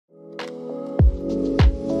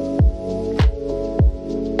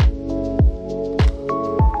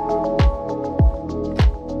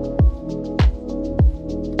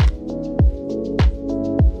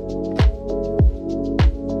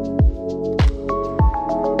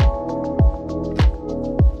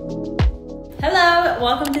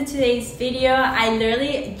welcome to today's video. I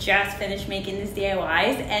literally just finished making these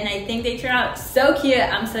DIYs and I think they turn out so cute.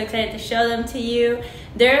 I'm so excited to show them to you.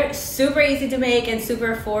 They're super easy to make and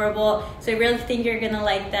super affordable, so I really think you're gonna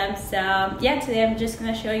like them. So yeah, today I'm just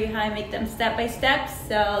gonna show you how I make them step by step.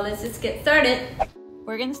 So let's just get started.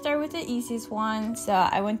 We're gonna start with the easiest one. So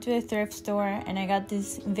I went to a thrift store and I got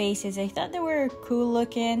these vases. I thought they were cool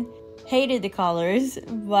looking. Hated the colors,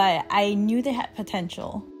 but I knew they had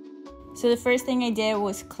potential. So the first thing I did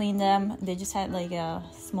was clean them. They just had like a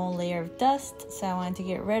small layer of dust, so I wanted to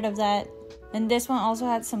get rid of that. And this one also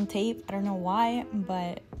had some tape. I don't know why,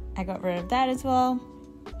 but I got rid of that as well.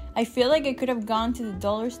 I feel like I could have gone to the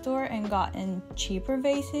dollar store and gotten cheaper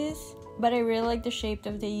vases, but I really like the shape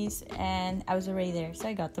of these and I was already there, so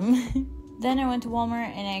I got them. Then I went to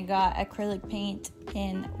Walmart and I got acrylic paint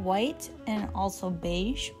in white and also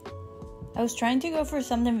beige. I was trying to go for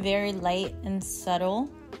something very light and subtle,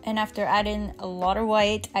 and after adding a lot of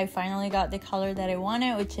white, I finally got the color that I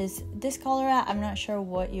wanted, which is this color. I'm not sure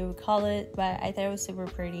what you would call it, but I thought it was super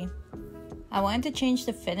pretty. I wanted to change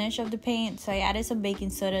the finish of the paint, so I added some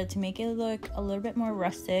baking soda to make it look a little bit more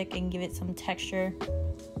rustic and give it some texture.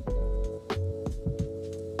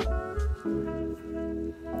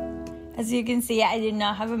 As you can see, I did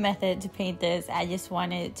not have a method to paint this. I just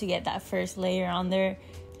wanted to get that first layer on there.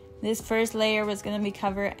 This first layer was going to be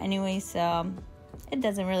covered anyway, so it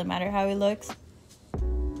doesn't really matter how it looks.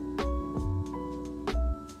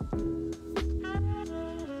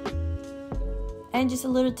 And just a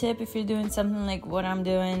little tip, if you're doing something like what I'm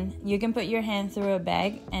doing, you can put your hand through a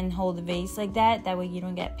bag and hold the vase like that. That way you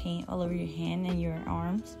don't get paint all over your hand and your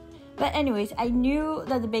arms. But anyways, I knew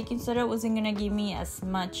that the baking soda wasn't going to give me as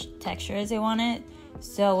much texture as I wanted.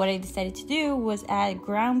 So what I decided to do was add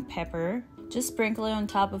ground pepper. Just sprinkle it on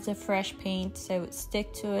top of the fresh paint so it would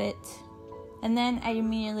stick to it. And then I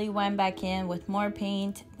immediately went back in with more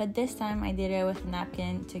paint, but this time I did it with a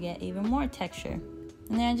napkin to get even more texture.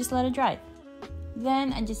 And then I just let it dry.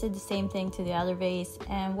 Then I just did the same thing to the other vase.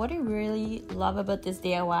 And what I really love about this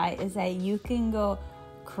DIY is that you can go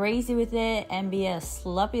crazy with it and be as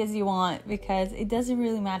sloppy as you want, because it doesn't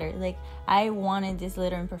really matter. Like, I wanted these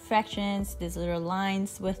little imperfections, these little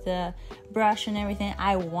lines with the brush and everything.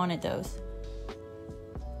 I wanted those.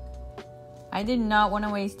 I did not want to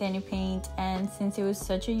waste any paint, and since it was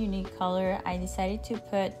such a unique color, I decided to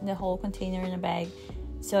put the whole container in a bag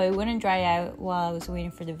so it wouldn't dry out while I was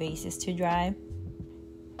waiting for the vases to dry.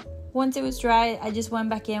 Once it was dry, I just went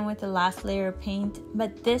back in with the last layer of paint,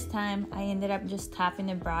 but this time I ended up just tapping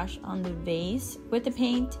the brush on the vase with the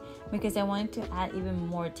paint because I wanted to add even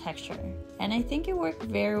more texture, and I think it worked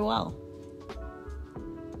very well.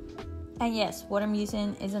 And yes, what I'm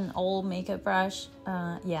using is an old makeup brush.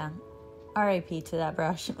 RIP to that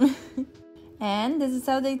brush. And this is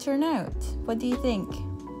how they turn out. What do you think?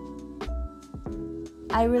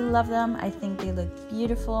 I really love them. I think they look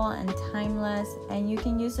beautiful and timeless, and you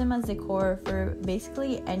can use them as decor for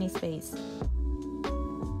basically any space.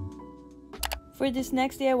 For this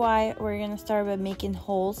next DIY, we're gonna start by making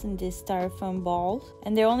holes in these styrofoam balls,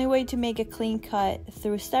 and the only way to make a clean cut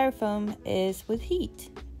through styrofoam is with heat.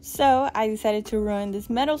 So I decided to ruin this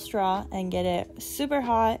metal straw and get it super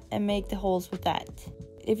hot and make the holes with that.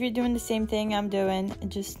 If you're doing the same thing I'm doing,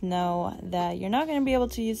 just know that you're not going to be able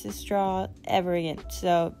to use this straw ever again.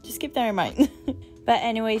 So just keep that in mind. But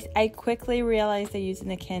anyways, I quickly realized that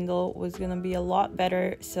using a candle was going to be a lot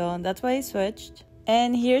better. So that's why I switched.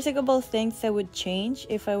 And here's a couple of things that would change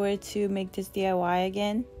if I were to make this DIY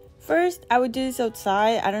again. First, I would do this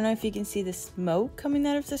outside. I don't know if you can see the smoke coming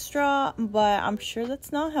out of the straw, but I'm sure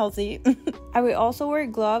that's not healthy. I would also wear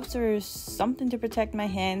gloves or something to protect my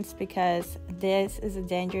hands, because this is a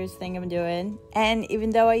dangerous thing I'm doing. And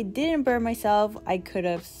even though I didn't burn myself, I could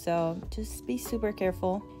have, so just be super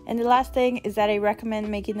careful. And the last thing is that I recommend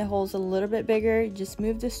making the holes a little bit bigger. Just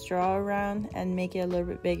move the straw around and make it a little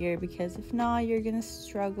bit bigger, because if not, you're gonna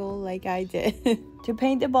struggle like I did. To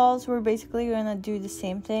paint the balls, we're basically gonna do the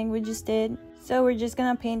same thing we just did. So we're just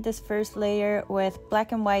gonna paint this first layer with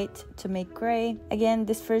black and white to make gray. Again,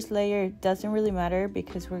 this first layer doesn't really matter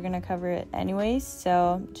because we're gonna cover it anyways,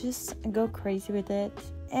 so just go crazy with it.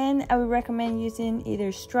 And I would recommend using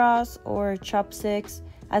either straws or chopsticks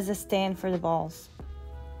as a stand for the balls.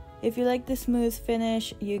 If you like the smooth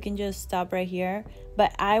finish, you can just stop right here.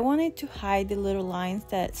 But I wanted to hide the little lines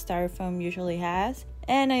that styrofoam usually has.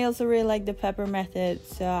 And I also really like the pepper method,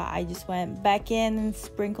 so I just went back in and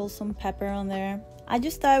sprinkled some pepper on there. I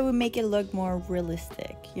just thought it would make it look more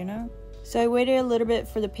realistic, you know? So I waited a little bit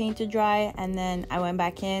for the paint to dry, and then I went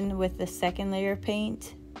back in with the second layer of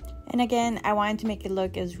paint. And again, I wanted to make it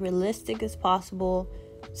look as realistic as possible.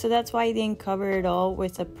 So that's why I didn't cover it all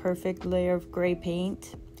with a perfect layer of gray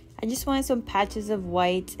paint. I just wanted some patches of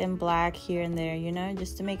white and black here and there, you know,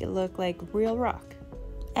 just to make it look like real rock.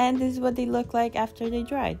 And this is what they look like after they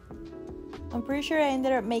dried. I'm pretty sure I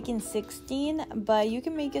ended up making 16, but you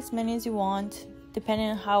can make as many as you want, depending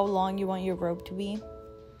on how long you want your rope to be.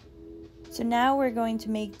 So now we're going to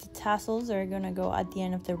make the tassels that are going to go at the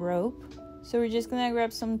end of the rope. So we're just going to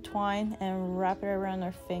grab some twine and wrap it around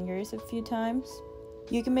our fingers a few times.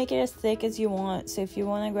 You can make it as thick as you want, so if you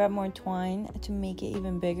want to grab more twine to make it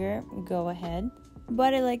even bigger, go ahead.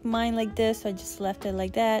 But I like mine like this, so I just left it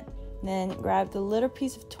like that. Then grabbed a little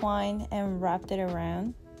piece of twine and wrapped it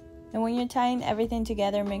around. And when you're tying everything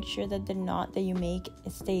together, make sure that the knot that you make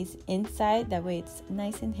stays inside, that way it's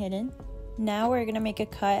nice and hidden. Now we're going to make a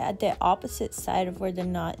cut at the opposite side of where the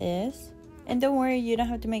knot is. And don't worry, you don't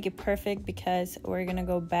have to make it perfect because we're going to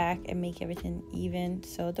go back and make everything even,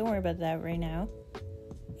 so don't worry about that right now.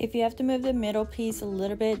 If you have to move the middle piece a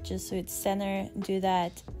little bit just so it's center, do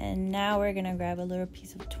that. And now we're going to grab a little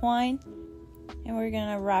piece of twine and we're going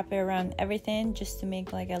to wrap it around everything just to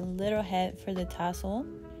make like a little head for the tassel.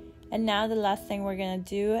 And now the last thing we're going to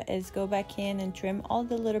do is go back in and trim all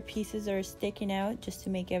the little pieces that are sticking out just to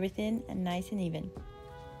make everything nice and even.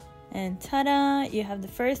 And ta-da! You have the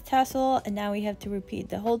first tassel, and now we have to repeat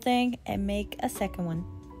the whole thing and make a second one.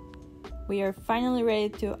 We are finally ready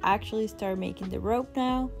to actually start making the rope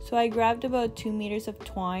now. So I grabbed about 2 meters of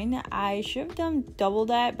twine. I should have done double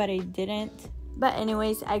that, but I didn't. But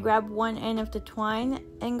anyways, I grabbed one end of the twine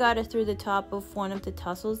and got it through the top of one of the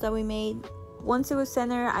tassels that we made. Once it was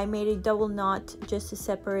center, I made a double knot just to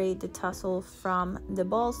separate the tassel from the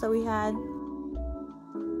balls that we had.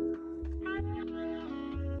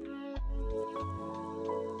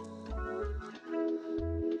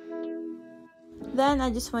 Then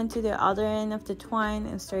I just went to the other end of the twine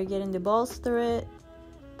and started getting the balls through it.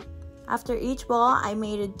 After each ball, I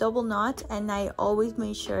made a double knot, and I always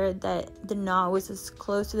made sure that the knot was as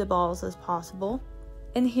close to the balls as possible.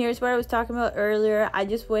 And here's what I was talking about earlier. I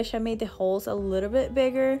just wish I made the holes a little bit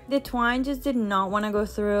bigger. The twine just did not want to go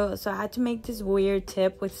through, so I had to make this weird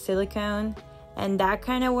tip with silicone, and that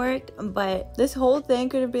kind of worked. But this whole thing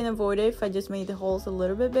could have been avoided if I just made the holes a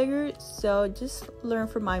little bit bigger, so just learn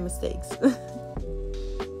from my mistakes.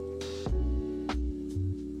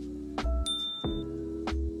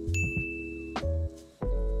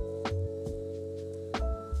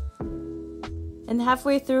 And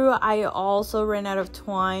halfway through, I also ran out of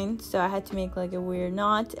twine, so I had to make like a weird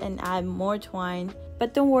knot and add more twine.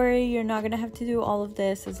 But don't worry, you're not gonna have to do all of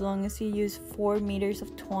this as long as you use 4 meters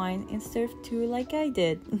of twine instead of 2 like I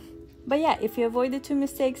did. But yeah, if you avoid the 2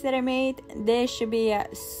 mistakes that I made, this should be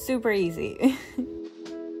super easy.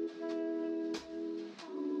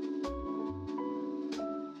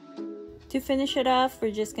 To finish it off,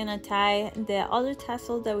 we're just gonna tie the other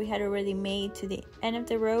tassel that we had already made to the end of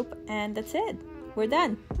the rope, and that's it. We're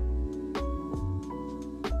done.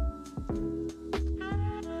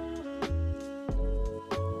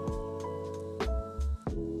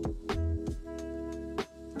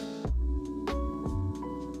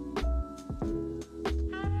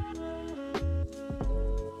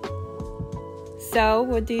 So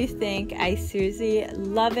what do you think? I seriously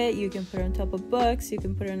love it. You can put it on top of books, you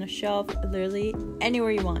can put it on a shelf, literally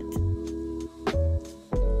anywhere you want.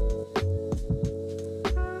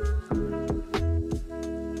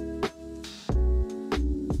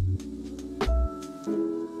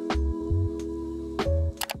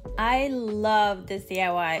 I love this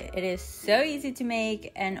DIY. It is so easy to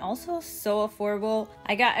make and also so affordable.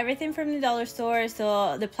 I got everything from the dollar store,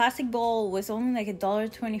 so the plastic bowl was only like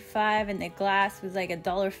 $1.25 and the glass was like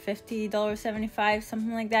 $1.50, $1.75,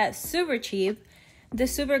 something like that. Super cheap. The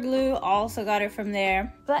super glue, also got it from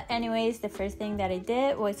there. But anyways, the first thing that I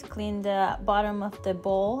did was clean the bottom of the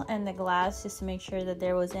bowl and the glass just to make sure that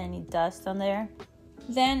there wasn't any dust on there.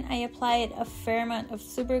 Then I applied a fair amount of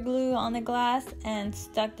super glue on the glass and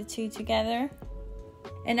stuck the two together.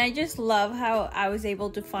 And I just love how I was able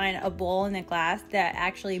to find a bowl and a glass that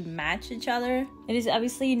actually match each other. It is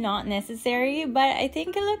obviously not necessary, but I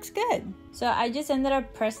think it looks good. So I just ended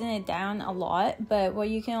up pressing it down a lot, but what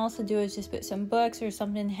you can also do is just put some books or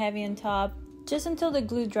something heavy on top, just until the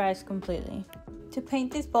glue dries completely. To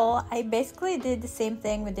paint this bowl, I basically did the same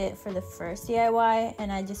thing we did for the first DIY,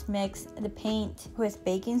 and I just mixed the paint with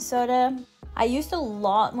baking soda. I used a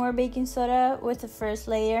lot more baking soda with the first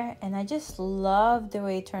layer, and I just love the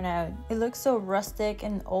way it turned out. It looks so rustic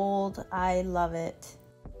and old. I love it.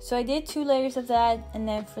 So I did 2 layers of that, and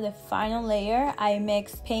then for the final layer, I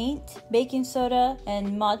mixed paint, baking soda,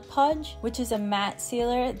 and Mod Podge, which is a matte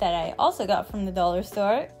sealer that I also got from the dollar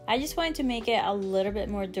store. I just wanted to make it a little bit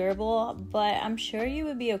more durable, but I'm sure you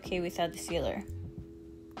would be okay without the sealer.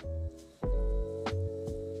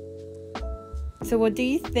 So what do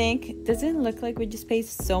you think? Doesn't it look like we just paid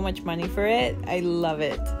so much money for it? I love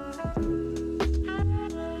it.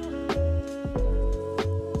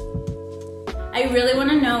 I really want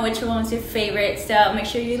to know which one was your favorite, so make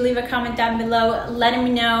sure you leave a comment down below letting me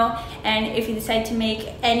know. And if you decide to make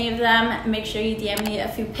any of them, make sure you DM me a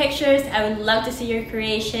few pictures. I would love to see your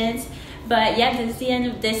creations. But yeah, this is the end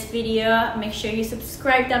of this video. Make sure you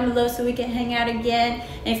subscribe down below so we can hang out again.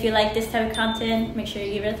 And if you like this type of content, make sure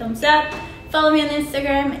you give it a thumbs up. Follow me on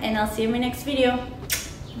Instagram, and I'll see you in my next video.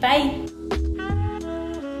 Bye!